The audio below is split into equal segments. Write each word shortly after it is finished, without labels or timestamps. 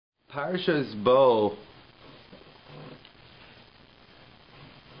Parshas Bo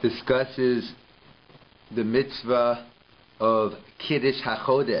discusses the mitzvah of Kiddush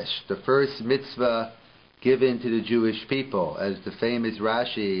HaChodesh, the first mitzvah given to the Jewish people. As the famous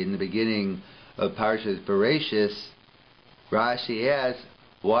Rashi in the beginning of Parshas Bereshis, Rashi asks,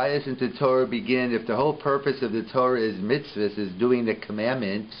 why doesn't the Torah begin, if the whole purpose of the Torah is mitzvahs, is doing the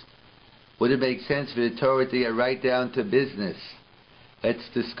commandments, would it make sense for the Torah to get right down to business? Let's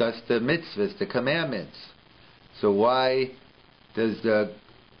discuss the mitzvahs, the commandments. So why does the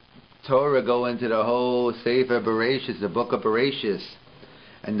Torah go into the whole Sefer Bereshis, the book of Bereshis,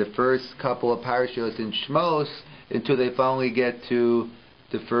 and the first couple of parshas in Shemos, until they finally get to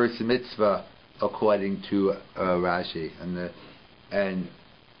the first mitzvah, according to Rashi? And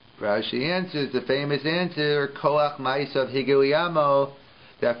Rashi answers the famous answer, Koach Maisav Higiliyamo,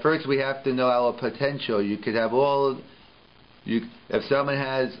 that first we have to know our potential. You could have if someone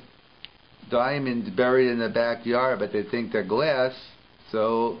has diamonds buried in the backyard, but they think they're glass,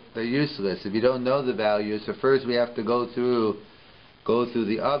 so they're useless. If you don't know the value, so first we have to go through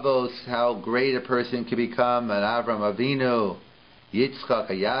the avos, how great a person can become, an Avram Avinu, Yitzchak,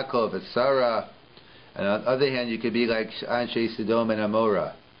 a Yaakov, a Sarah. And on the other hand, you could be like Anshe Sodom and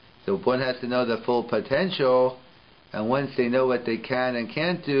Amorah. So one has to know the full potential, and once they know what they can and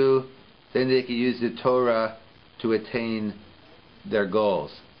can't do, then they can use the Torah to attain their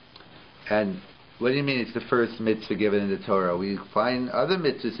goals. And what do you mean it's the first mitzvah given in the Torah? We find other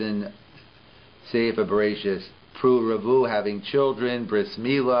mitzvahs in Sefer Bereshis, Pru Ravu, having children, Bris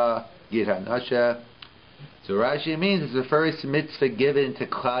Milah, Git HaNasha. So Rashi means it's the first mitzvah given to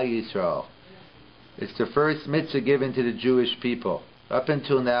Klal Yisrael. It's the first mitzvah given to the Jewish people. Up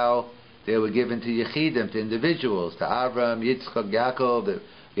until now, they were given to Yechidim, to individuals, to Avram, Yitzchak, Yaakov.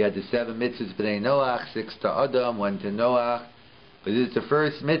 We had the 7 mitzvahs b'nei Noach, 6 to Adam, 1 to Noach. But this is the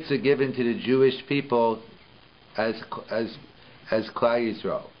first mitzvah given to the Jewish people as Klal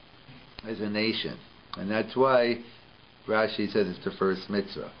Yisrael, as a nation. And that's why Rashi says it's the first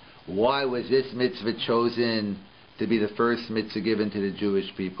mitzvah. Why was this mitzvah chosen to be the first mitzvah given to the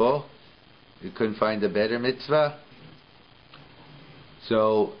Jewish people? You couldn't find a better mitzvah?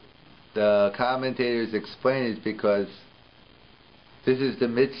 So the commentators explain it because this is the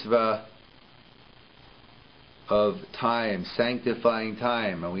mitzvah of time, sanctifying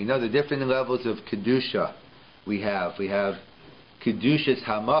time. And we know the different levels of Kedusha we have. We have Kedushas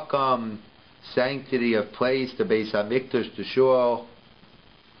Hamakam, sanctity of place, the Beis HaMikdash, the Shul.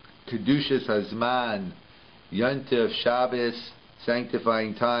 Kedushas Hazman, Yontif, Shabbos,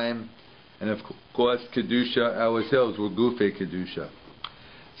 sanctifying time. And of course, Kedusha ourselves, we're Gufei Kedusha.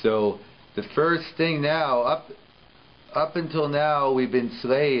 So the first thing now, up until now, we've been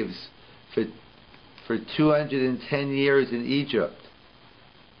slaves for 210 years in Egypt,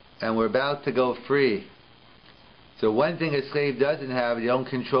 and we're about to go free. So one thing a slave doesn't have, you don't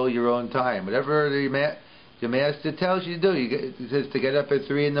control your own time. Whatever your master tells you to do, he says to get up at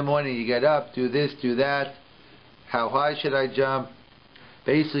 3 in the morning, you get up, do this, do that. How high should I jump?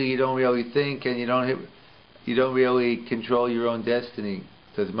 Basically, you don't really think, and you don't really control your own destiny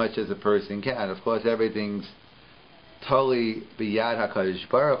as much as a person can. Of course, everything's totally biyad HaKadosh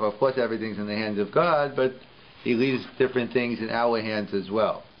Baruch Hu. Of course, everything's in the hands of God, but He leaves different things in our hands as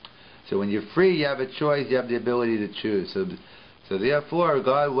well. So when you're free, you have a choice, you have the ability to choose. So therefore,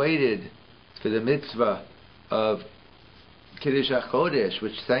 God waited for the mitzvah of Kiddush HaChodesh,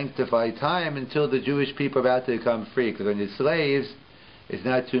 which sanctified time, until the Jewish people are about to become free. Because when you're slaves, it's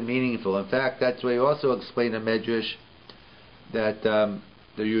not too meaningful. In fact, that's why he also explained in Medrash that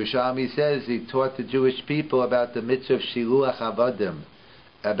the Yerushalmi says he taught the Jewish people about the mitzvah of Shiluach Avadim,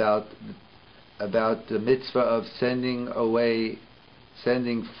 about the mitzvah of sending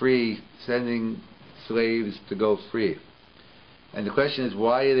slaves to go free. And the question is,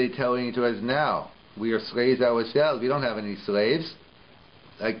 why are they telling it to us now? We are slaves ourselves. We don't have any slaves.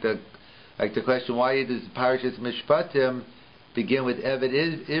 Like the question, why does Parshas Mishpatim begin with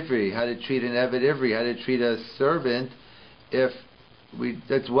Eved Ivri? How to treat an Eved Ivri? How to treat a servant?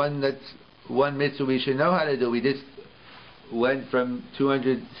 That's one mitzvah we should know how to do. We just went from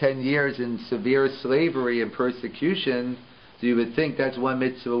 210 years in severe slavery and persecution, so you would think that's one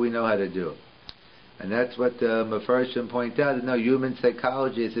mitzvah we know how to do. And that's what the Mefarshim point out. No, human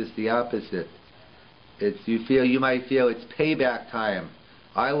psychology is the opposite. You might feel it's payback time.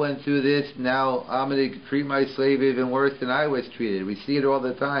 I went through this, now I'm going to treat my slave even worse than I was treated. We see it all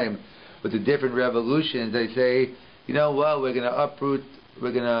the time with the different revolutions. They say, you know what, we're going to uproot,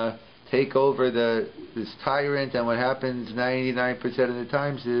 we're going to take over this tyrant, and what happens 99% of the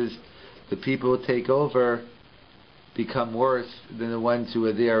times is the people take over become worse than the ones who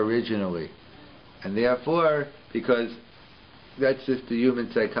were there originally. And therefore, because that's just the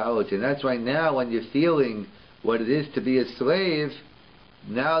human psychology. And that's why now when you're feeling what it is to be a slave,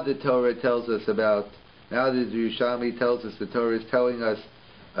 now the Torah tells us about, now the Yerushalmi tells us, the Torah is telling us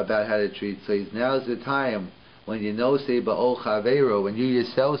about how to treat slaves. Now's the time when you know, say, Ba'ol Chaveiro, when you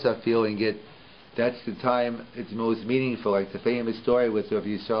yourselves are feeling it, that's the time it's most meaningful. Like the famous story with Rabbi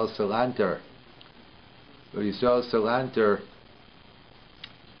Yisrael Salanter. Rabbi Yisrael Salanter,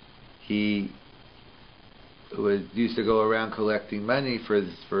 he used to go around collecting money for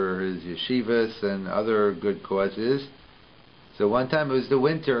his yeshivas and other good causes. So one time it was the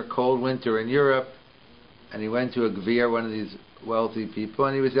winter, cold winter in Europe, and he went to a gvir, one of these wealthy people,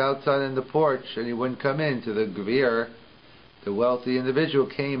 and he was outside on the porch, and he wouldn't come into the gvir. The wealthy individual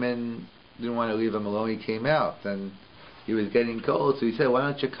came in, didn't want to leave him alone. He came out, and he was getting cold, so he said, "Why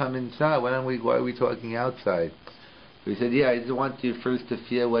don't you come inside? Why are we talking outside?" So he said, "Yeah, I just want you first to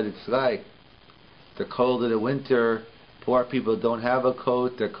feel what it's like. The cold of the winter, poor people don't have a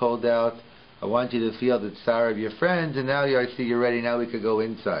coat, they're cold out. I want you to feel the tsar of your friends, and now I see you're ready, now we could go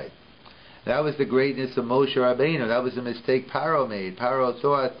inside." That was the greatness of Moshe Rabbeinu. That was a mistake Paro made. Paro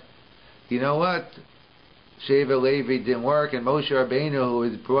thought, you know what, Sheva Levi didn't work, and Moshe Rabbeinu, who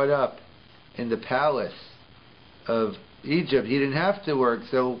was brought up in the palace of Egypt, he didn't have to work,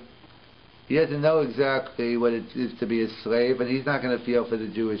 so he doesn't know exactly what it is to be a slave, and he's not going to feel for the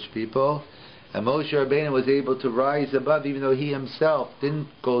Jewish people. And Moshe Rabbeinu was able to rise above, even though he himself didn't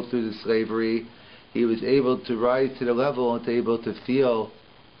go through the slavery. He was able to rise to the level and to able to feel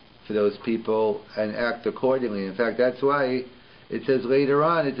for those people and act accordingly. In fact, that's why it says later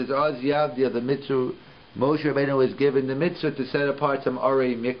on, it says, Oz Yavdia, the mitzvah, Moshe Rabbeinu was given the mitzvah to set apart some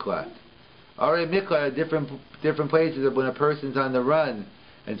Arei Miklat. Arei Miklat are different places of when a person's on the run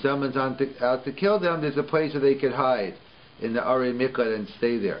and someone's out to kill them, there's a place where they could hide in the Arei Miklat and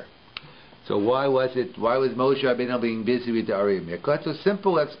stay there. So why was Moshe Rabbeinu being busy with the Arei Miklat? So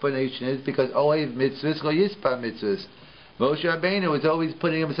simple explanation is because Ohev mitzvahs lo yispa mitzvahs. Moshe Rabbeinu was always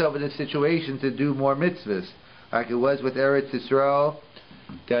putting himself in a situation to do more mitzvahs. Like it was with Eretz Yisrael,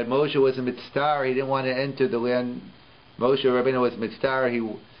 that Moshe was a mitzvah, he didn't want to enter the land. Moshe Rabbeinu was mitzvah,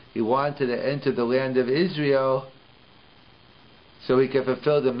 he wanted to enter the land of Israel so he could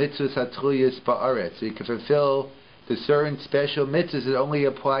fulfill the mitzvahs hatluyas ba'aretz, so he could fulfill the certain special mitzvahs that only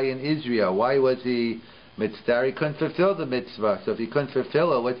apply in Israel. Why was he mitzvah? He couldn't fulfill the mitzvah. So if he couldn't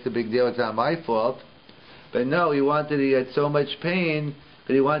fulfill it, what's the big deal? It's not my fault. But no, he had so much pain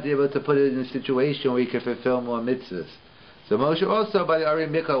that he wanted to be able to put it in a situation where he could fulfill more mitzvahs. So Moshe also, by the Arei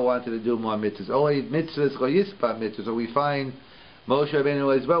Miklat, wanted to do more mitzvahs. Only mitzvahs, lo yispa mitzvahs. So we find Moshe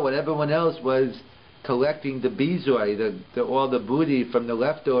Rabbeinu as well, when everyone else was collecting the bizoi, all the booty from the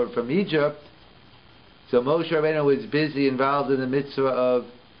leftover from Egypt, so Moshe Rabbeinu was busy, involved in the mitzvah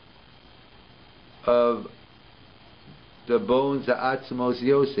of the bones, the atzmos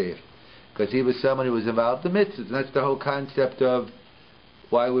Yosef, because he was someone who was involved in the mitzvahs. And that's the whole concept of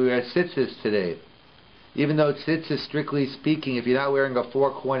why we wear tzitzis today. Even though tzitzis, strictly speaking, if you're not wearing a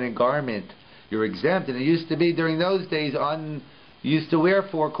four-cornered garment, you're exempt. And it used to be during those days, you used to wear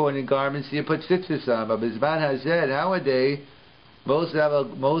four-cornered garments, so you put tzitzis on. But Bizman has said, nowadays, most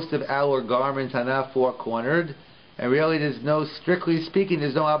of our garments are not four-cornered, and really strictly speaking,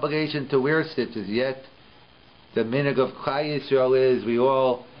 there's no obligation to wear tzitzis. Yet, the minhag of Klal Yisrael is we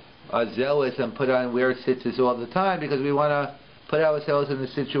all are zealous and wear tzitzis all the time because we want to put ourselves in a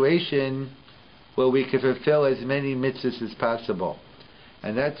situation where we can fulfill as many mitzvahs as possible.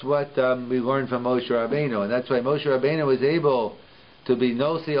 And that's what we learned from Moshe Rabbeinu, and that's why Moshe Rabbeinu was able to be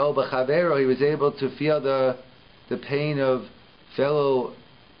nosi o b'chavero. He was able to feel the pain of fellow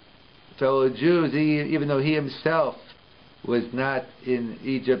Jews, even though he himself was not in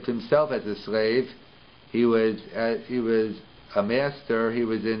Egypt himself as a slave. He was a master. He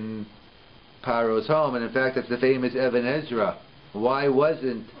was in Paro's home, and in fact, that's the famous Even Ezra. Why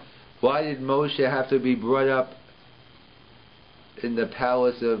did Moshe have to be brought up in the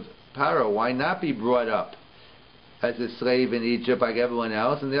palace of Paro? Why not be brought up as a slave in Egypt like everyone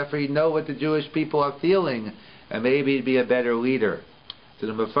else, and therefore he'd know what the Jewish people are feeling, and maybe he'd be a better leader. So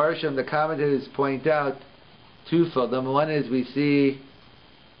the Mefarshim, the commentators, point out twofold. Number one is we see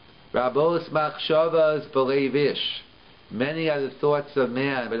Rabos machshavas b'leivish. Many are the thoughts of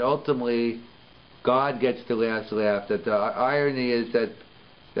man, but ultimately God gets the last laugh. That the irony is that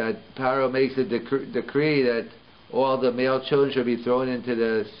Paro makes a decree that all the male children should be thrown into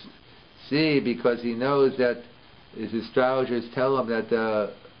the sea because he knows that his astrologers tell him that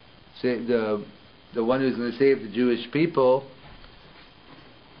the one who's going to save the Jewish people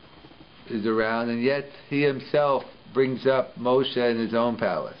is around, and yet he himself brings up Moshe in his own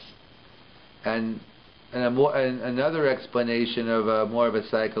palace. And another explanation of more of a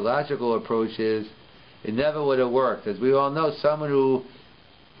psychological approach is it never would have worked. As we all know, someone who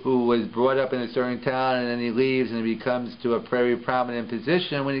was brought up in a certain town and then he leaves and he becomes to a very prominent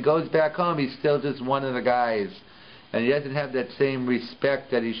position, when he goes back home he's still just one of the guys. And he doesn't have that same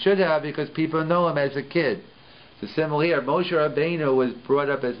respect that he should have because people know him as a kid. So similarly here, Moshe Rabbeinu was brought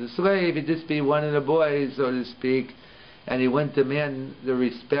up as a slave. He'd just be one of the boys, so to speak, and he wouldn't demand the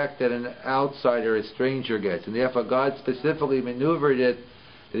respect that an outsider, a stranger gets. And therefore God specifically maneuvered it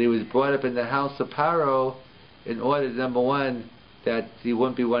that he was brought up in the house of Paro in order, number one, that he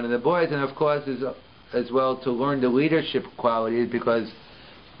wouldn't be one of the boys, and of course as well to learn the leadership qualities, because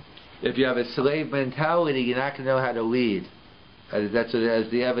if you have a slave mentality, you're not going to know how to lead. As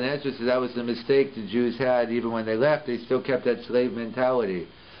the Evan Ezra says, that was the mistake the Jews had. Even when they left, they still kept that slave mentality.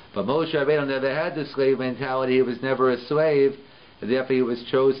 But Moshe Rabbeinu never had the slave mentality. He was never a slave, and therefore he was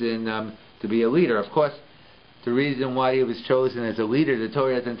chosen to be a leader. Of course, the reason why he was chosen as a leader, the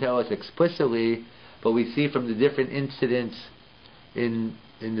Torah doesn't tell us explicitly, but we see from the different incidents in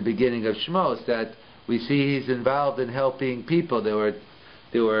the beginning of Shemos that we see he's involved in helping people. There were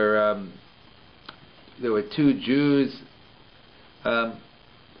two Jews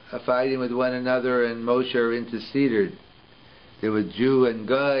fighting with one another, and Moshe interceded. There was Jew and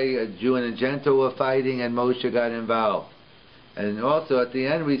Guy, a Jew and a Gentile were fighting, and Moshe got involved. And also at the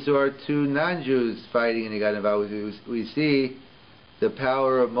end we saw two non-Jews fighting, and he got involved. We see the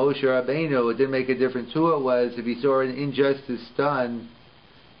power of Moshe Rabbeinu. It didn't make a difference who it was. If he saw an injustice done,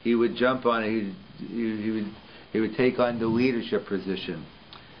 he would jump on it. He would take on the leadership position.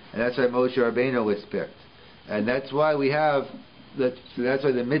 And that's why Moshe Rabbeinu was picked. And that's why we have, that's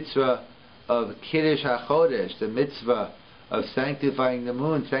why the mitzvah of Kiddush HaChodesh, the mitzvah of sanctifying the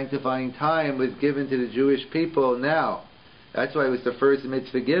moon, sanctifying time, was given to the Jewish people now. That's why it was the first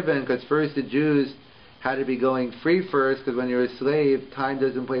mitzvah given, because first the Jews had to be going free first, because when you're a slave, time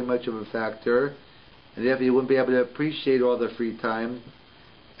doesn't play much of a factor, and therefore you wouldn't be able to appreciate all the free time.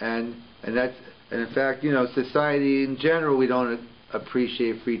 And in fact, society in general, we don't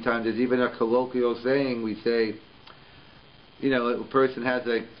appreciate free time. There's even a colloquial saying, we say, a person has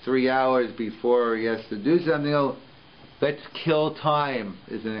like 3 hours before he has to do something. Let's kill time,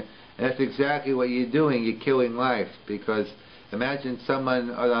 isn't it? And that's exactly what you're doing. You're killing life, because imagine someone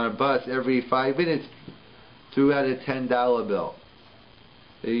on a bus every 5 minutes threw out a $10 bill.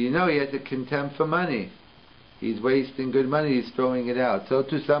 He has a contempt for money. He's wasting good money. He's throwing it out. So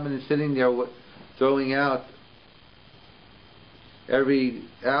too, someone is sitting there throwing out every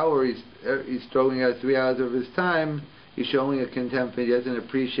hour. He's throwing out 3 hours of his time. He's showing a contempt. He doesn't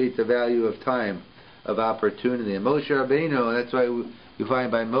appreciate the value of time, of opportunity. And Moshe Rabbeinu, that's why we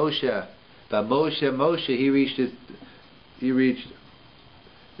find by Moshe, he reached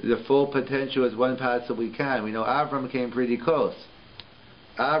the full potential as one possibly can. We know Avram came pretty close.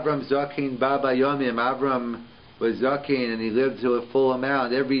 Avram Zakin Baba Yomim. Avram was Zakin, and he lived to a full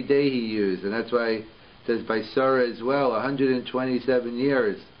amount. Every day he used, and that's why it says by Sarah as well, 127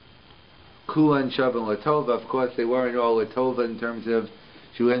 years. Kulan Shavan Latova. Of course, they weren't all Latova in terms of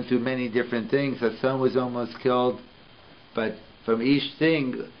she went through many different things. Her son was almost killed, but from each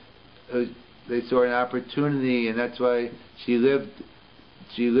thing, they saw an opportunity, and that's why she lived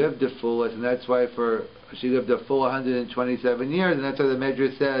the fullest, and that's why she lived a full 127 years, and that's why the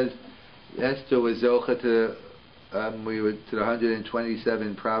Medrash says Esther was Zocha to the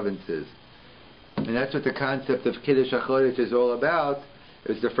 127 provinces. And that's what the concept of Kiddush HaChodesh is all about.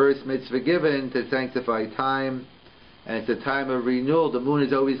 It was the first mitzvah given to sanctify time, and it's a time of renewal. The moon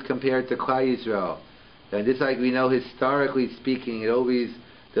is always compared to Klal Yisrael. And just like we know historically speaking,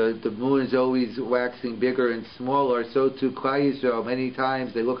 the moon is always waxing bigger and smaller, so too Klal Yisrael. Many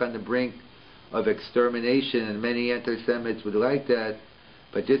times they look on the brink of extermination, and many anti-Semites would like that.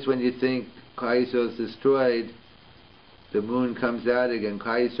 But just when you think Klal Yisrael is destroyed, the moon comes out again.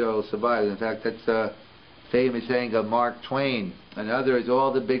 Klal Yisrael survives. In fact, that's a famous saying of Mark Twain and others.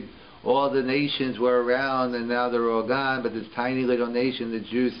 All the nations were around, and now they're all gone. But this tiny little nation, the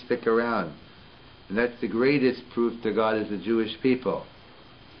Jews, stick around, and that's the greatest proof to God is the Jewish people.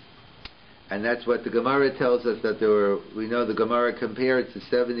 And that's what the Gemara tells us, that we know the Gemara compares the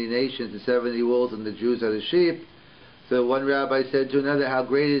 70 nations, the 70 wolves, and the Jews are the sheep. So one rabbi said to another, how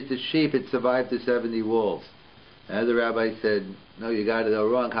great is the sheep, it survived the 70 wolves. Another rabbi said, no, you got it all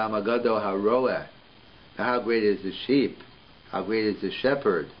wrong. Hamagado haroeh. How great is the sheep? How great is the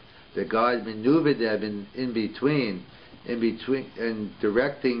shepherd? That God maneuvered them in between, and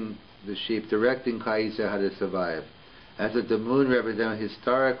directing the sheep, directing Klal Yisrael how to survive. That's what the moon represents,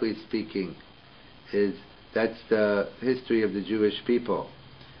 historically speaking, is That's the history of the Jewish people.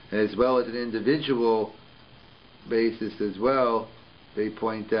 And as well as an individual basis as well, they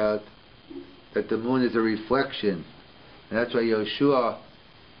point out that the moon is a reflection. And that's why Yoshua,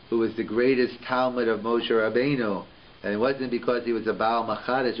 who was the greatest Talmud of Moshe Rabbeinu, and it wasn't because he was a Baal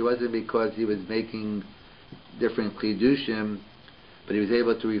Machadish, it wasn't because he was making different Chidushim, but he was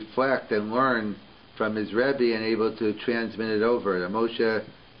able to reflect and learn from his Rabbi and able to transmit it over. Moshe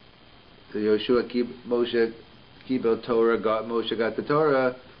Kibel Torah, Moshe got the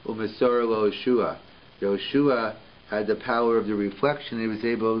Torah, Umasora lo Yoshua. Yoshua had the power of the reflection, he was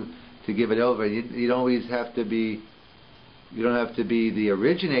able to give it over. You don't always have to be, you don't have to be the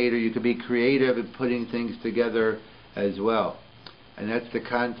originator, you can be creative in putting things together as well. And that's the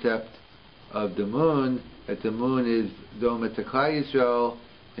concept of the moon, that the moon is Doma T'Klal Yisrael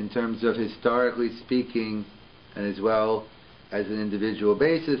in terms of historically speaking, and as well as an individual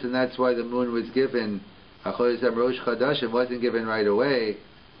basis, and that's why the moon was given. Rosh Chodesh, it wasn't given right away,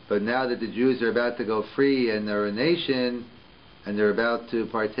 but now that the Jews are about to go free and they're a nation, and they're about to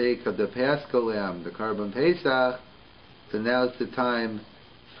partake of the Paschal Lamb, the Karban Pesach, so now's the time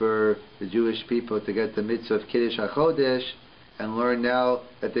for the Jewish people to get the mitzvah of Kiddush HaChodesh and learn now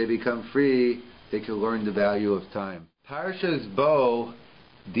that they become free, they can learn the value of time. Parsha's bow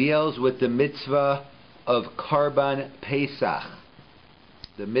deals with the mitzvah of Karban Pesach,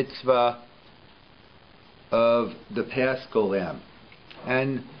 the mitzvah of the Paschal Lamb.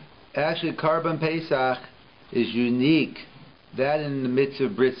 And actually Karban Pesach is unique. That and the mitzvah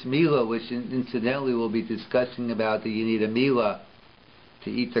of Bris Milah, which incidentally we'll be discussing about, that you need a milah to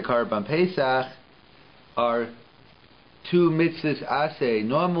eat the Karban Pesach, are two mitzvahs aseh.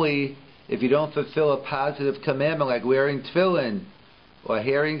 Normally, if you don't fulfill a positive commandment like wearing tefillin or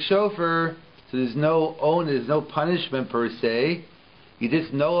hearing shofar, so there's no onus, there's no punishment per se. You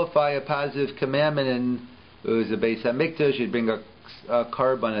just nullify a positive commandment, and it was a Beis HaMikdash, you'd bring a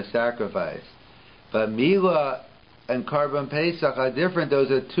Karban, a sacrifice. But milah and Karban Pesach are different.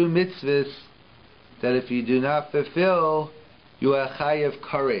 Those are two mitzvahs that if you do not fulfill, you are chayav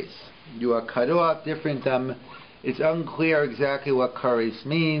kares. You are cut off. Different. It's unclear exactly what kares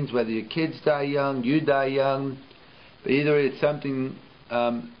means. Whether your kids die young, you die young, but either it's something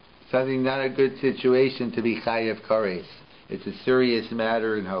not a good situation to be chayav kares. It's a serious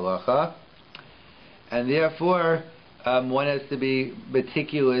matter in halacha, and therefore one has to be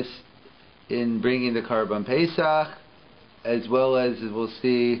meticulous in bringing the Karban Pesach, as well as we'll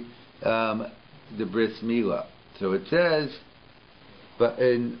see the Bris Milah. So it says, but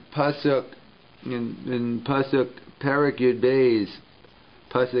in Pasuk Parak Yud Beis,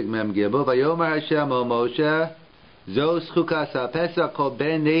 Pasuk Mem Gimel, Vayomer Hashem al Moshe, Zos Chukas HaPesach Kol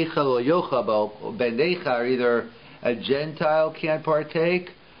Ben Neicha Lo Yocha Bo. Ben Neicha, either a Gentile can't partake,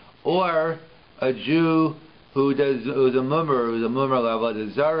 or a Jew who's a mummer level,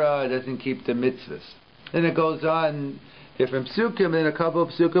 the Zara, doesn't keep the mitzvahs. Then it goes on, different psukim, and a couple of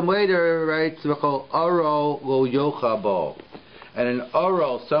psukim later, right, Tzvachol Aro Lo Yocha Bo. And an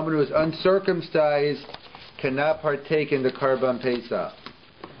Aro, someone who is uncircumcised, cannot partake in the Karban Pesach.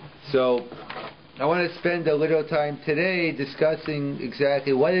 So, I want to spend a little time today discussing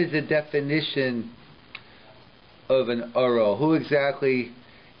exactly what is the definition of an Aro. Who exactly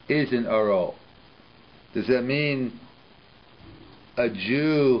is an Aro? Does that mean a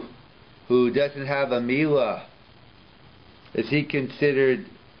Jew who doesn't have a milah? Is he considered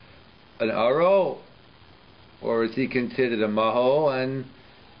an Aro? Or is he considered a Maho? And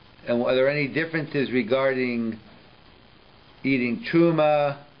are there any differences regarding eating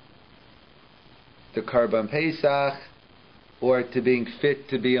Truma, the Karban Pesach, or to being fit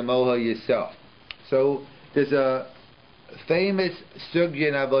to be a Moha yourself? So there's a famous sugya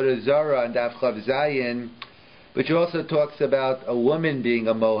in Avodah Zarah and Daf Chav Zayin, which also talks about a woman being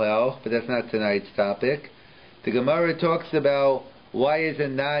a mohel, but that's not tonight's topic. The Gemara talks about why is a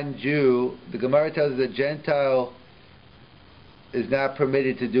non-Jew, the Gemara tells us a Gentile is not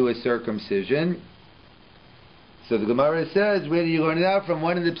permitted to do a circumcision. So the Gemara says, where do you learn it out from?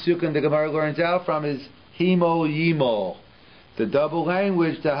 One of the psukim the Gemara learns out from is Himo Yimo, the double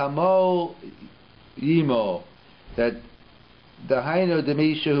language, the Hamo Yimo, that the Haino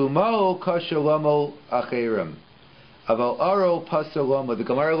Demishahu Mo Kashalomo Acherim. Aval Aro Pasalomo. The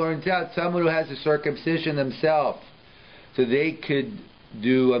Gemara learns out someone who has a circumcision themselves, so they could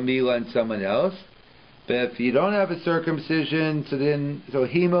do a milah on someone else. But if you don't have a circumcision, so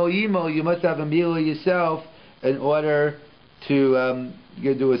Himo Yimo, you must have a milah yourself in order to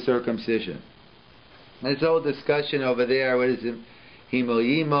do a circumcision. There's a whole discussion over there. What is it? Himo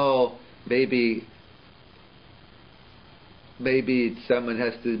Yimo, maybe maybe someone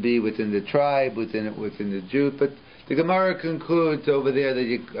has to be within the tribe, within the Jew, but the Gemara concludes over there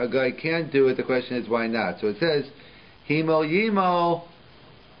that a guy can't do it. The question is why not? So it says, Himo Yimo,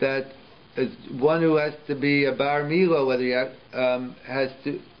 that is one who has to be a bar milah, whether he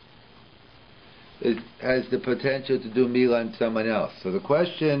has the potential to do milah on someone else. So the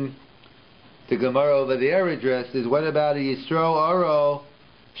question the Gemara over there addressed is, what about a Yisro Oro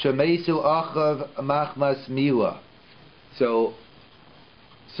Shemesu Achav Machmas Milah? So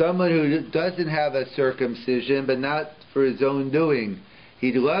someone who doesn't have a circumcision, but not for his own doing,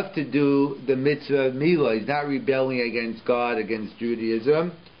 he'd love to do the mitzvah of milah. He's not rebelling against God, against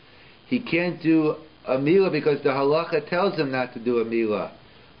Judaism. He can't do a milah because the halacha tells him not to do a milah.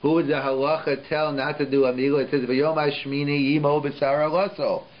 Who would the halacha tell not to do a milah? It says, "V'yom hashmini yimo b'sar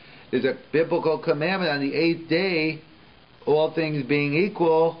alaso." There's a biblical commandment on the 8th day, all things being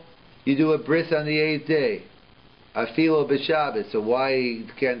equal, you do a bris on the 8th day. Afilo b'Shabbos. So why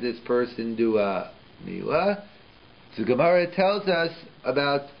can't this person do a milah? So Gemara tells us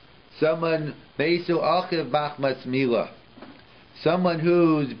about someone meisu achiv machmas milah. Someone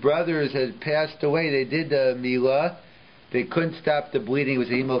whose brothers had passed away, they did the milah, they couldn't stop the bleeding, it was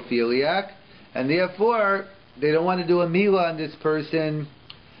a hemophiliac, and therefore they don't want to do a milah on this person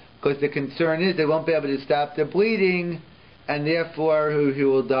because the concern is they won't be able to stop the bleeding, and therefore he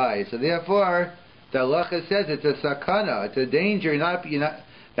will die. So therefore, the halacha says it's a sakana, it's a danger. Not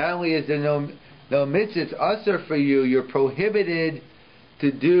only is there no mitzvah, it's usher for you. You're prohibited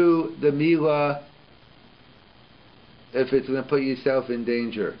to do the milah if it's going to put yourself in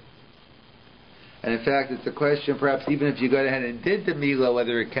danger. And in fact, it's a question, perhaps even if you go ahead and did the milah,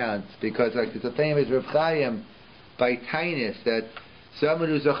 whether it counts, because like it's a famous Rav Chaim by Tainus that someone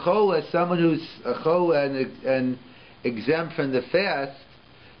who's a chola and exempt from the fast.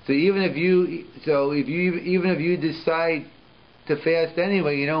 So even if you decide to fast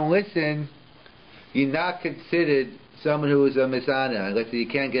anyway, you don't listen, you're not considered someone who is a misana, unless you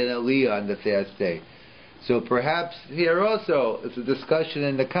can't get an aliyah on the fast day. So perhaps here also, it's a discussion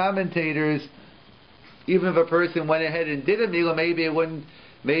in the commentators, even if a person went ahead and did a milah,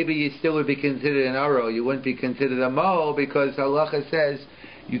 maybe you still would be considered an aro. You wouldn't be considered a mo because halacha says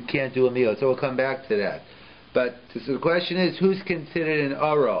you can't do a milah. So we'll come back to that. But so the question is, who's considered an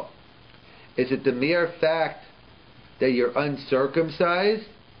aro? Is it the mere fact that you're uncircumcised?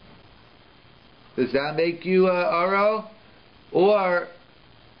 Does that make you a aro? Or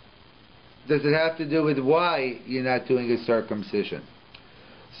does it have to do with why you're not doing a circumcision?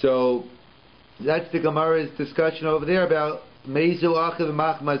 So that's the Gemara's discussion over there about Meizu Achiv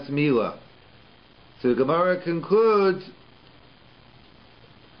Machmas Milah. So the Gemara concludes,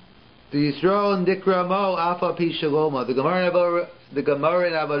 the Yisrael Nikra Mo Alpha Pi Shaloma. The Gemara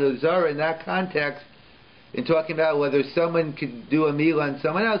in Avodah Zarah in that context, in talking about whether someone could do a milah on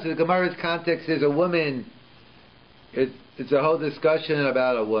someone else, the Gemara's context is a woman. It's a whole discussion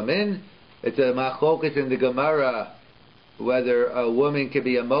about a woman. It's a machloket in the Gemara whether a woman could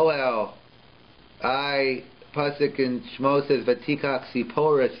be a moel. Pasuk in SHMOS says Vatikach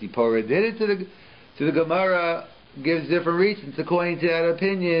Sipora. Sipora did it. To the Gemara gives different reasons according to that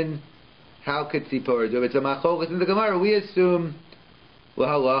opinion. How could Sipora do it? It's a machloket in the Gemara. We assume,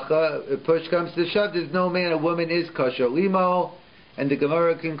 well, halacha, if push comes to shove, there's no man, a woman is kosher limo, and the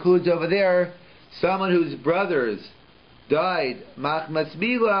Gemara concludes over there, someone whose brothers died machmas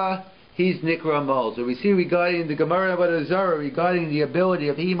milah, he's nikra mol. So we see regarding the Gemara Avodah Zarah, regarding the ability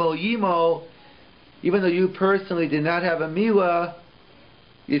of himo yimo, even though you personally did not have a milah,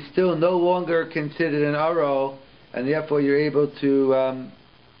 you're still no longer considered an aro, and therefore you're able to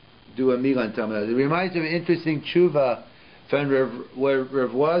do a milah on someone else. It reminds me of an interesting tshuva from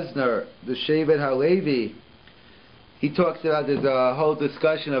Rav Wosner, the Shevet HaLevi. He talks about, there's a whole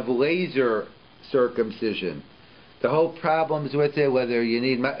discussion of laser circumcision. The whole problems with it, whether you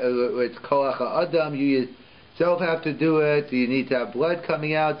need, it's koach ha'adam, you yourself have to do it, you need to have blood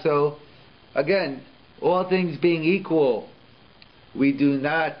coming out. So, again, all things being equal, we do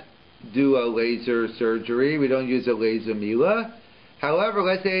not do a laser surgery, we don't use a laser milah. However,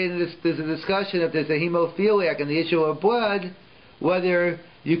 let's say there's a discussion if there's a hemophiliac and the issue of blood, whether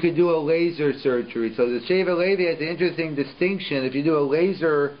you could do a laser surgery. So the Shevet Levi has an interesting distinction. If you do a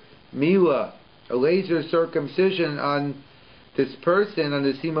laser milah, a laser circumcision on this person, on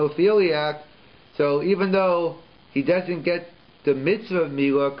this hemophiliac, so even though he doesn't get the mitzvah of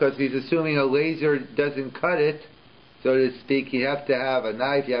milah because he's assuming a laser doesn't cut it, so to speak, you have to have a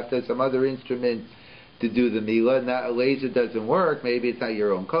knife, you have to have some other instrument to do the milah. Not a laser doesn't work. Maybe it's not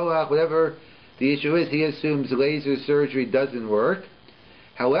your own koach. Whatever the issue is, he assumes laser surgery doesn't work.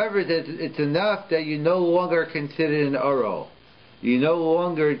 However, it's enough that you no longer considered an oro. You no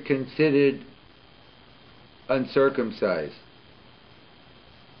longer considered uncircumcised.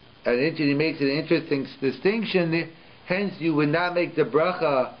 And he makes an interesting distinction. Hence, you would not make the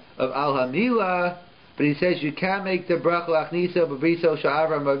bracha of al hamila, but he says you can't make the bracha achnisa b'briso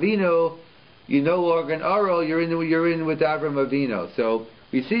sha'avram avinu. You no longer an oro. You're in with Avram Avinu. So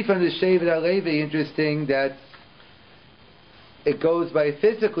we see from the Shevet HaLevi, interesting that it goes by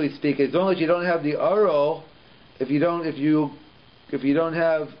physically speaking. As long as you don't have the oro, if you don't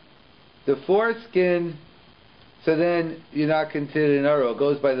have the foreskin, so then you're not considered an oro. It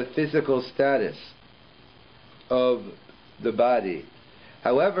goes by the physical status of the body.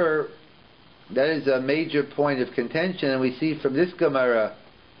 However, that is a major point of contention, and we see from this Gemara,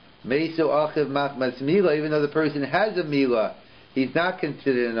 Meisu achiv machmas mila, even though the person has a mila, he's not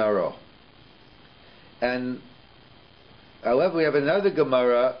considered an oro. And however, we have another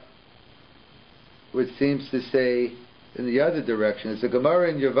Gemara which seems to say in the other direction. It's a Gemara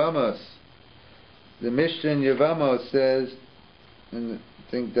in Yevamos. The Mishnah in Yevamos says, and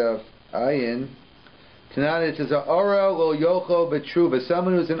I think the ayin, Tanan, it says, oro lo yocho betruba.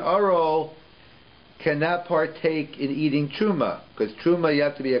 Someone who's an oro cannot partake in eating truma, because truma you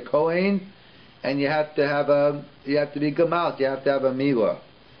have to be a kohen, and you have to be gamal, you have to have a milah.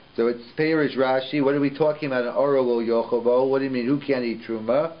 So it's Perish Rashi. What are we talking about? An oro lo yochobo. What do you mean? Who can't eat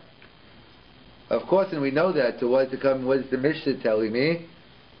truma? Of course, and we know that. So what is the Mishnah telling me?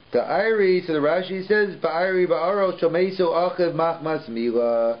 The Iri, so the Rashi says, Ba'iri ba'aro shomeso achiv machmas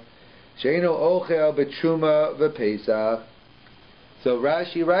milah sheino ochel betruma v'pesach. So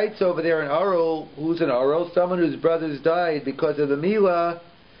Rashi writes over there, an oro, who's an oro? Someone whose brothers died because of the milah,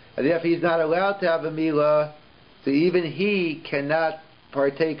 and if he's not allowed to have a milah, so even he cannot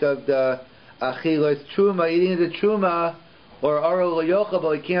partake of the achilas truma, eating the truma, or oro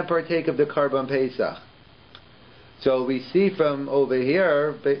loyochabo, he can't partake of the karban pesach. So we see from over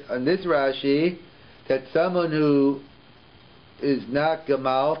here, on this Rashi, that someone who is not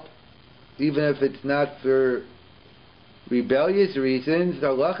gamal, even if it's not for rebellious reasons, the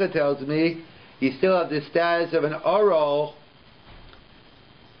halacha tells me you still have the status of an oro,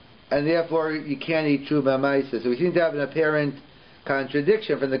 and therefore you can't eat truma ma'isa. So we seem to have an apparent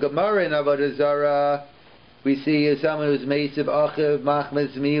contradiction. From the Gemara in Avodah Zarah, we see someone who's meisiv achiv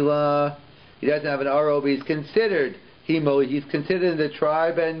machmas milah. He doesn't have an oro, but he's considered hemo. He's considered in the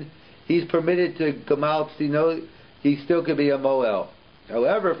tribe, and he's permitted to gamal. He still could be a moel.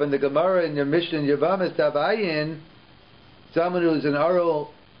 However, from the Gemara in the Mishnah in Yevamos Tavayin, someone who's an oro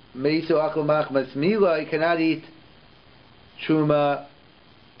meisu akol machmas milah, he cannot eat truma,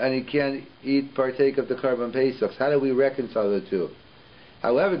 and he can't partake of the karban pesach. How do we reconcile the two?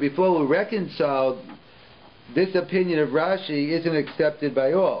 However, before we reconcile, this opinion of Rashi isn't accepted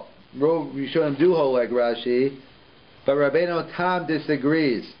by all. Rishonim do hold like Rashi, but Rabbeinu Tam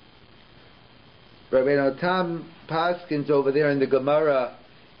disagrees. Rabbeinu Tam paskins over there in the Gemara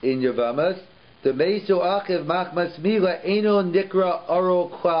in Yevamos, the meisu achiv machmas milah eino nikra oro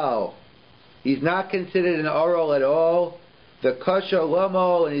klal. He's not considered an oro at all. The kasha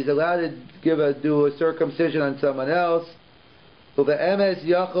lamo, and he's allowed to do a circumcision on someone else. The emes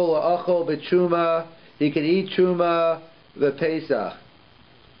yachol achol b'truma, he can eat truma the pesach.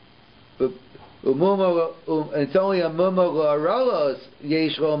 And it's only a mumma l'aralos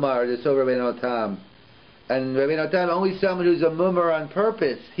yesh lomar, the so Rabbeinu Tam. And Rabbeinu Tam, only someone who's a mummer on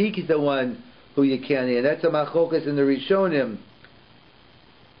purpose, he's the one who you can't eat. And that's a machokas in the Rishonim,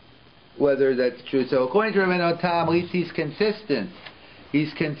 whether that's true. So according to Rabbeinu Tam, at least he's consistent.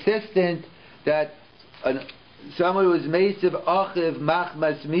 He's consistent that someone who is meisiv achiv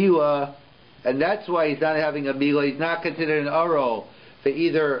machmas milah, and that's why he's not having a milah, he's not considered an oro, for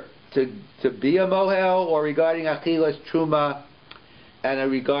either to be a mohel, or regarding achilas truma,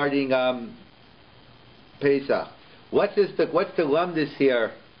 and regarding Pesach. What's the lumdus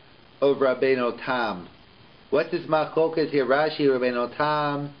here of Rabbeinu Tam? What's this machokas here? Rashi, Rabbeinu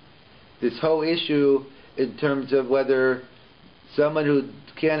Tam, this whole issue in terms of whether someone who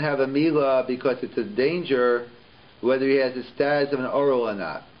can't have a milah because it's a danger, whether he has the status of an oro or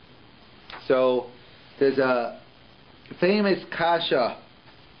not. So there's a famous kasha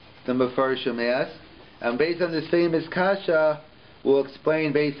the Mefarshim asked, and based on this famous kasha, we'll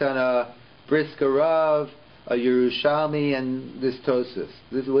explain based on a Brisker Rav, a Yerushalmi, and this Tosas.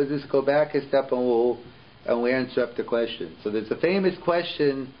 We'll just go back a step and we'll answer up the question. So there's a famous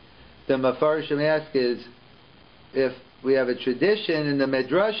question the Mefarshim ask is, if we have a tradition in the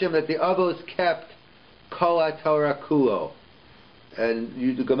Midrashim that the Avos kept Kol HaTorah Kulo,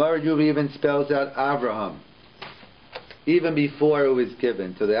 and the Gemara Yuvi even spells out Avraham. even before it was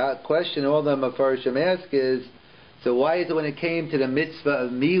given. So the question all the Mefarshim ask is, so why is it when it came to the mitzvah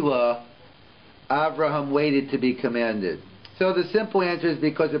of Milah, Abraham waited to be commanded? So the simple answer is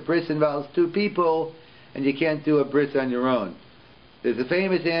because a bris involves two people, and you can't do a bris on your own. There's a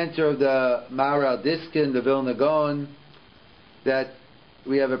famous answer of the Maharal Diskin, the Vilna Gaon, that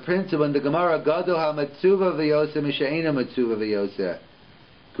we have a principle in the Gemara, Gadol ha-matzuva v'yoseh misha'ena matzuva v'yoseh.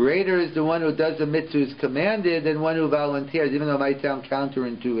 Greater is the one who does the mitzvah who is commanded than one who volunteers, even though it might sound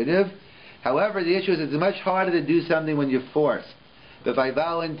counterintuitive. However, the issue is it's much harder to do something when you're forced. But if I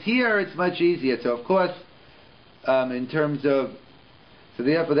volunteer, it's much easier. So, of course, in terms of... So,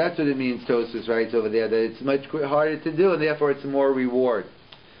 therefore, that's what it means, Tosfos writes over there, that it's much harder to do, and therefore it's more reward.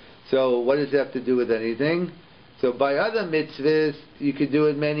 So, what does that have to do with anything? So, by other mitzvahs, you could do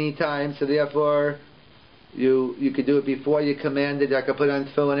it many times, so therefore... You could do it before you're commanded. I could put on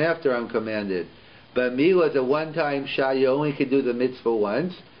tefillin after I'm commanded. But Milah is a one-time shah. You only could do the mitzvah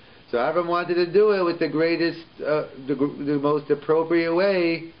once. So Avram wanted to do it with the greatest, the most appropriate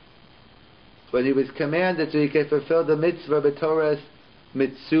way when he was commanded, so he could fulfill the mitzvah b'Torah's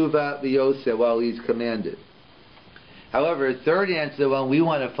mitzuva v'yoseh while he's commanded. However, a third answer, the one we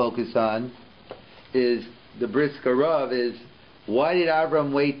want to focus on, is the bris karav. Is why did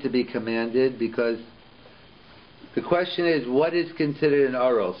Avram wait to be commanded? Because the question is, what is considered an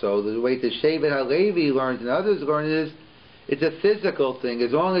aral? So the way the Shevet HaLevi learns and others learn is, it's a physical thing.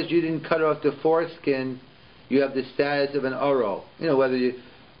 As long as you didn't cut off the foreskin, you have the status of an aral. You know,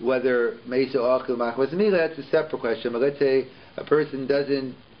 whether Mesa Achil Machmas Milah, that's a separate question. But let's say a person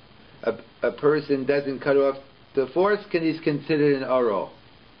doesn't cut off the foreskin, he's considered an aral.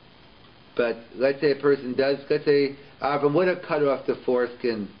 But let's say a person does. Let's say Avram would have cut off the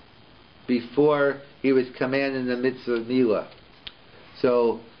foreskin before he was commanded in the mitzvah of Milah.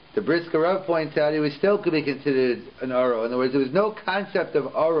 So the Bris Karav points out he was still could be considered an aral. In other words, there was no concept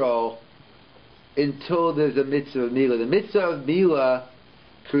of aral until there's a mitzvah of Milah. The mitzvah of Milah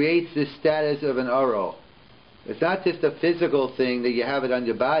creates the status of an aral. It's not just a physical thing that you have it on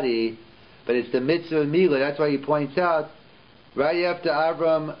your body, but it's the mitzvah of Milah. That's why he points out, right after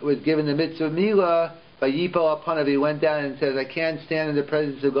Avram was given the mitzvah of Milah, by Yipol upon it, he went down and says, I can't stand in the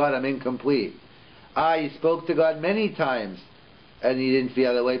presence of God, I'm incomplete. He spoke to God many times, and he didn't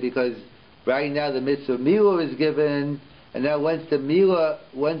feel that way because right now the mitzvah of Milah was given, and now once the mitzvah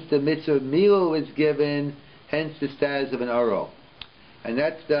of Milah was given, hence the status of an aral. And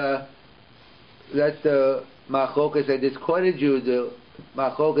that's the machlokas I just quoted you, the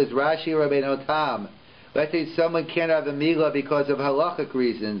machlokas Rashi Rabbeinu Tam. Let's say someone can't have a Milah because of halachic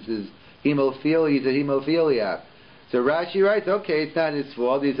reasons, is hemophilia, he's a hemophiliac. So Rashi writes, okay, it's not his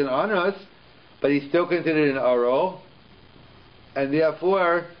fault, he's an onus, but he's still considered an aral, and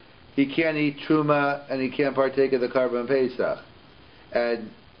therefore he can't eat truma and he can't partake of the Karban Pesach. And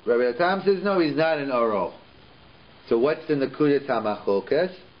Rabbi Tam says, no, he's not an aral. So what's the Nakudat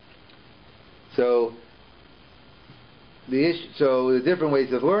HaMachlokas? So the different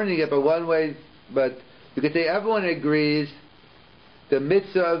ways of learning it, but you could say everyone agrees the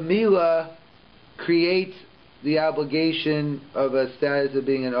mitzvah of Milah creates the obligation of a status of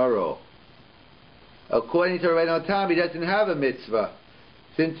being an aral. According to Rabbeinu Tam, he doesn't have a mitzvah.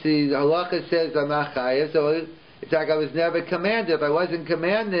 Since the halacha says I'm not chayav, so it's like I was never commanded. If I wasn't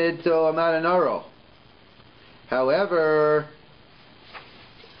commanded, so I'm not an aral. However,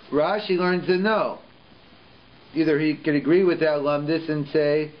 Rashi learns to know. Either he can agree with that lumdis and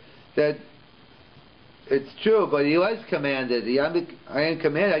say that it's true, but he was commanded. I am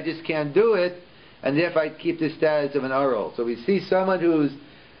commanded, I just can't do it, and therefore I keep the status of an aral. So we see someone who's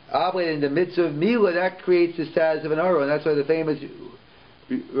obligated in the mitzvah of Milah, that creates the status of an aral, and that's why the famous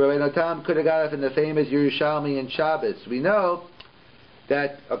Rabbeinu Tam could have got it in the famous Yerushalmi and Shabbos. We know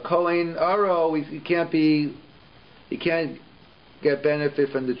that a Kohen aral, he can't get benefit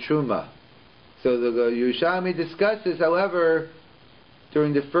from the truma. So the Yerushalmi discusses, however,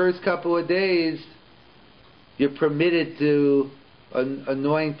 during the first couple of days, you're permitted to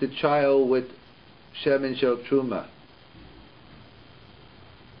anoint the child with Shemin Shel Truma.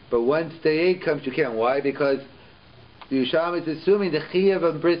 But once day 8 comes, you can't. Why? Because the Yerushalmi is assuming the Chiyuv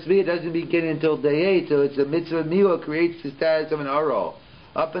of Bris Milah doesn't begin until day 8, so it's the mitzvah of Milah creates the status of an aral.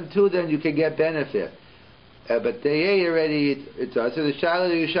 Up until then, you can get benefit. But day 8 already, it's us. So the Shaila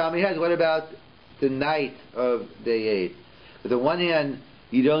the Yerushalmi has, what about the night of day 8? On the one hand,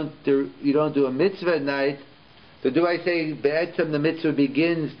 you don't do a mitzvah at night. So do I say Be'etzem the mitzvah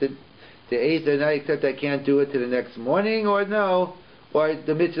begins the 8th of night, except I can't do it to the next morning, or no? Or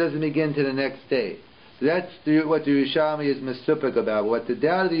the mitzvah doesn't begin to the next day? So that's what the Yerushalmi is mistupik about. What the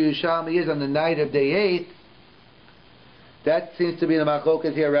doubt of the Yerushalmi is on the night of day 8, That seems to be the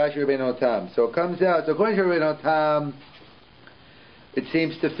machlokas here, Rashi Rabbeinu Tam. So it comes out, so according to Rabbeinu Tam, it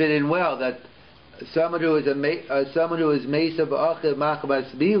seems to fit in well that someone who is Mesa B'Achiv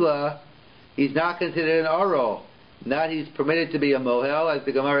Machbas Bila, he's not considered an Aro. Not he's permitted to be a Mohel, as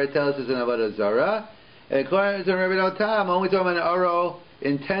the Gemara tells us in Avodah Zarah. And according to Rabbeinu Tam, only talking about an Aro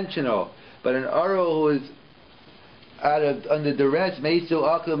intentional. But an Aro who is under duress, Mesa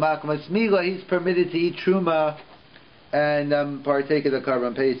B'Achiv Machbas Bila, he's permitted to eat Truma and partake of the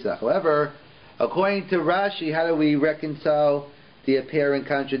Karban Pesach. However, according to Rashi, how do we reconcile the apparent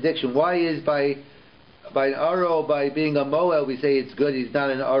contradiction? Why is by an Aro, by being a Moel, we say it's good, he's not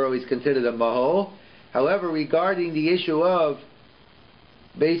an Aro, he's considered a Mahol. However, regarding the issue of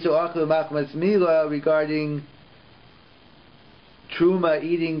Beisu Achlu Machmas Mila, regarding Truma,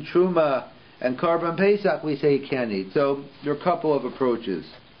 eating Truma, and Karban Pesach, we say he can't eat. So there are a couple of approaches.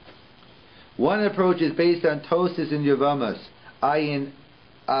 One approach is based on Tosas and Yavamas, Ayin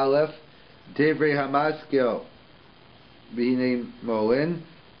Aleph, Divrei Hamaskil, B'hinei Moen.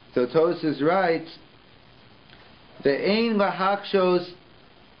 So Tosas writes, Ve'ein lahakshos,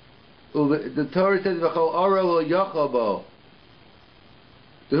 the Torah says, V'chol oro lo yochobo,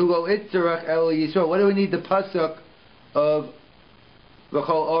 V'hugo itzarach el Yisrael. What do we need the pasuk of V'chol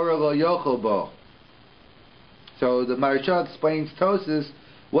oro lo yochobo? So the Maharsha explains Tosas.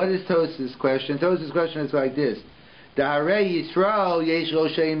 What is Tosas' question? Tosas' question is like this: Da'arei Yisrael yesh lo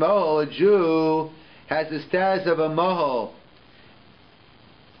shemo. A Jew has the status of a mohol,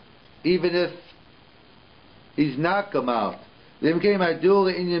 even if he's not gamal. Then came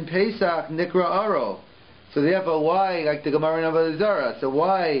Adul Inyan Pesach Nikra Aro. So therefore, why, like the Gemara in Avodah Zarah? So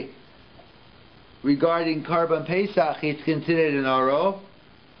why, regarding Karban Pesach, it's considered an Aro?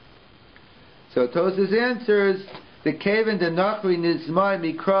 So Tosas answers, the Kavan the Nachri Nizmai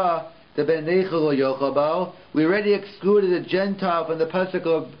Mikra the Ben Nechel Yochabo. We already excluded a Gentile from the pasuk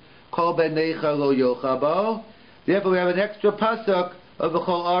of Kol Ben Nechel Yochabo. Therefore, we have an extra pasuk of the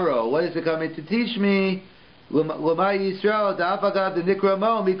Chol Aro. What is it coming to teach me? L'may Yisrael da'afagav the Nikra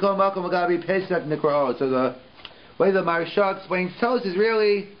Mo Mikol Makom Agabi Pesach Nikra Aro. So the way the Maharsha explains Tos is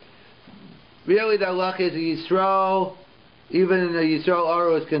really the halach is a Yisrael. Even in the Yisrael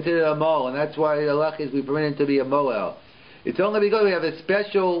Aro is considered a Moel, and that's why the halach is we permit him to be a Moel. It's only because we have a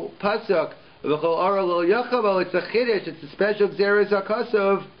special pasuk of V'chol Aro Lo Yochavo. It's a chiddush. It's a special Gzeres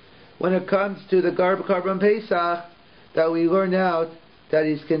HaKosov when it comes to the Karban Pesach that we learn out that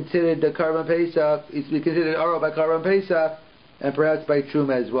he's considered the Karban Pesach. He's considered Aro by Karban Pesach and perhaps by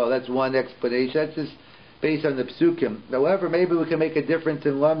Truma as well. That's one explanation. That's just based on the Psukim. However, maybe we can make a difference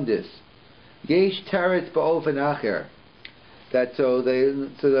in Lumdis. Yesh Teretz Ba'ofen Acher. So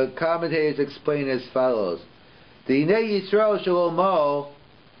the commentators explain as follows: the Inei Yisrael Shalom Mo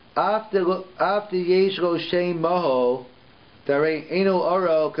after Yesh Lo Shem Moho Darei Eno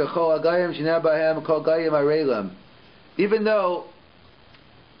Oro Kechol Agayim Shinabahem Kol Gayim Arelam. Even though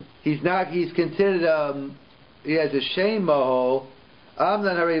he's considered he has a Shem Moho,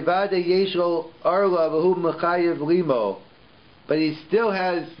 Amnan Harevade Yesh Lo Arla V'hu Mechayev Limo, but he still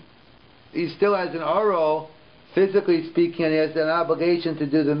has an Oro. Physically speaking, he has an obligation to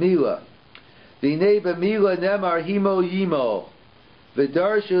do the Milah. V'nei b'Milah nemar himo yimo,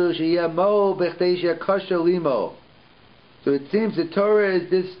 v'darshu sheyemo b'chtei sheyakosher limo. So it seems the Torah is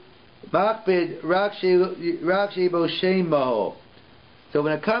this makbid rakshei bo shem maho. So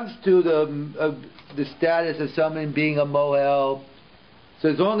when it comes to the status of someone being a mohel, so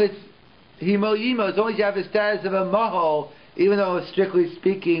as long as himo yimo, as long as you have the status of a mohel, even though strictly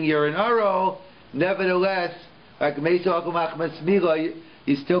speaking you're an aro, nevertheless, like Mesa Akum Achmas Mila,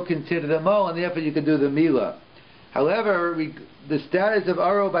 you still consider the Mo, and therefore you can do the Mila. However, the status of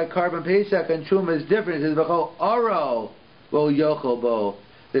Aro by Karban Pesach and Truma is different. It says, V'chol Aro Lo Yochobo.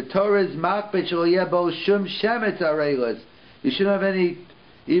 The Torah is Makbet Shelo Yebo Shum Shemetz Arelas. You shouldn't have any,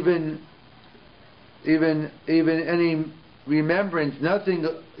 even any remembrance, nothing,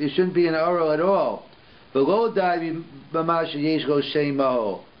 you shouldn't be an Aro at all. V'lo Dai B'Masha Yesh Lo Shem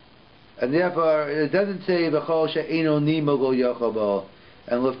Mo. And therefore, it doesn't say V'chol she'eno nimo go yochobo.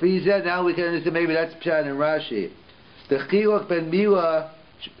 And Lefi Zeh, now we can understand maybe that's Pshat in Rashi. The chiluk ben Mila,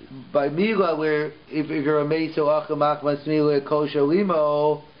 by Mila, where if you're a Meiso Achim Achmas Mila Kosher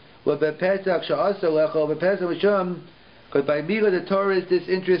Limo, but by Pesach Sha'asa Lecho, by Pesach Mishum, because by Mila the Torah is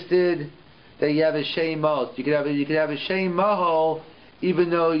disinterested that you have a SHEMOT. You could have a Shem Mahol, even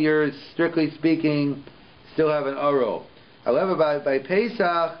though you're strictly speaking still have an Aro. However, by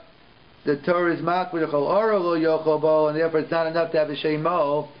Pesach, the Torah is makbid chol oro lo yochobo, and therefore it's not enough to have a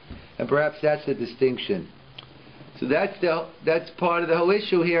shemo, and perhaps that's the distinction. So that's part of the whole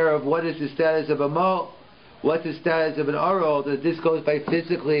issue here of what is the status of a mo, what's the status of an oral? That this goes by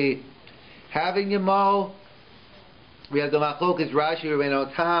physically having a mole. We have the machlokas Rashi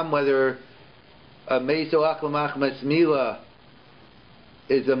Rabbeinu Tam whether a meso aklamach masmila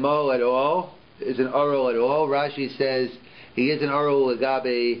is a mole at all, is an oral at all. Rashi says he is an oral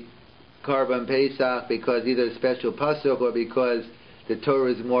legabe Karban Pesach because either a special pasuk or because the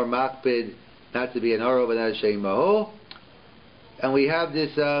Torah is more makbid not to be an oral but not a SHMOT. And we have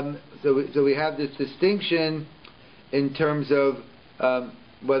this, so we have this distinction in terms of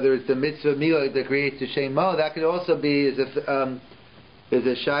whether it's the mitzvah milah that creates the SHMOT. That could also be as a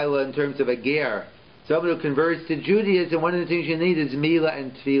shaila in terms of a ger. Someone who converts to Judaism, one of the things you need is milah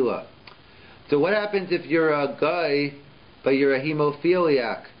and tefillah. So what happens if you're a guy but you're a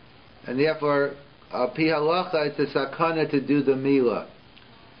hemophiliac, and therefore pi halacha it's a sakana to do the milah?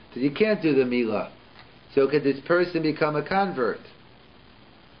 So you can't do the milah. So could this person become a convert?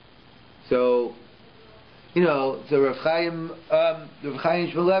 So, so Rav Chaim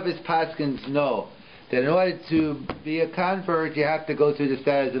Shmulevitz paskins know that in order to be a convert, you have to go through the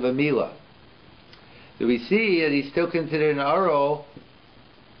status of a milah. So we see that he's still considered an oral.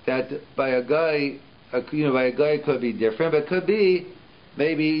 That by a guy, it could be different, but it could be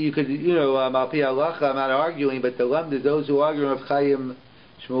maybe you could, al pi halacha, I'm not arguing, but the lamdas, those who argue Rav Chaim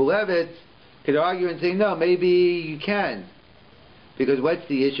Shmulevitz, could argue and say, no, maybe you can. Because what's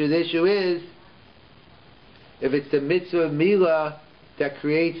the issue? The issue is, if it's the mitzvah of milah that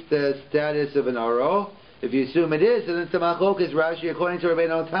creates the status of an aro, if you assume it is, then it's the machlokas Rashi, according to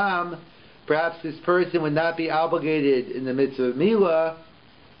Rabbeinu Tam, perhaps this person would not be obligated in the mitzvah of milah,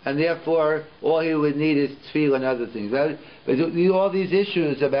 and therefore all he would need is tefillah and other things. But all these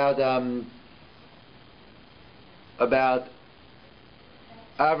issues about Avram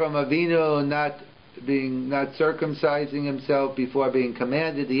Avinu not circumcising himself before being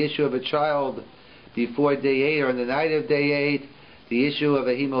commanded, the issue of a child before day 8 or on the night of day 8, the issue of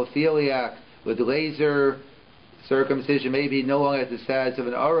a hemophiliac with laser circumcision, maybe no longer has the status of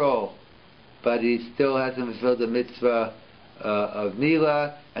an oral, but he still hasn't fulfilled the mitzvah of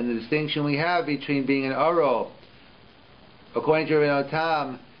milah, and the distinction we have between being an oral, according to Rabbeinu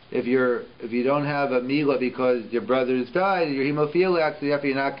Tam, if you don't have a milah because your brother's died, you're hemophiliac, so therefore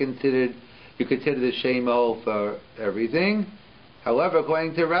you're not considered. You consider the SHMOT for everything. However,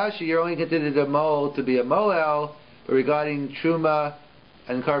 according to Rashi, you're only considered a mole to be a moel, but regarding truma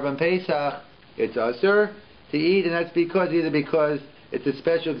and Karban Pesach, it's usher to eat, and that's either because it's a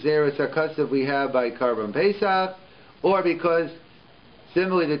special xeris hakassav we have by Karban Pesach, or because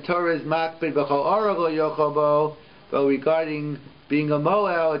similarly the Torah is makbid b'chol orach lo yochel bo, but regarding being a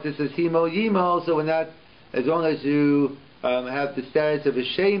moel, it just says himo yimo, so we're not, as long as you have the status of a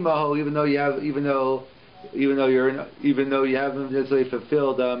SHMOT, even though you haven't necessarily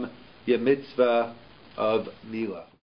fulfilled your mitzvah of milah.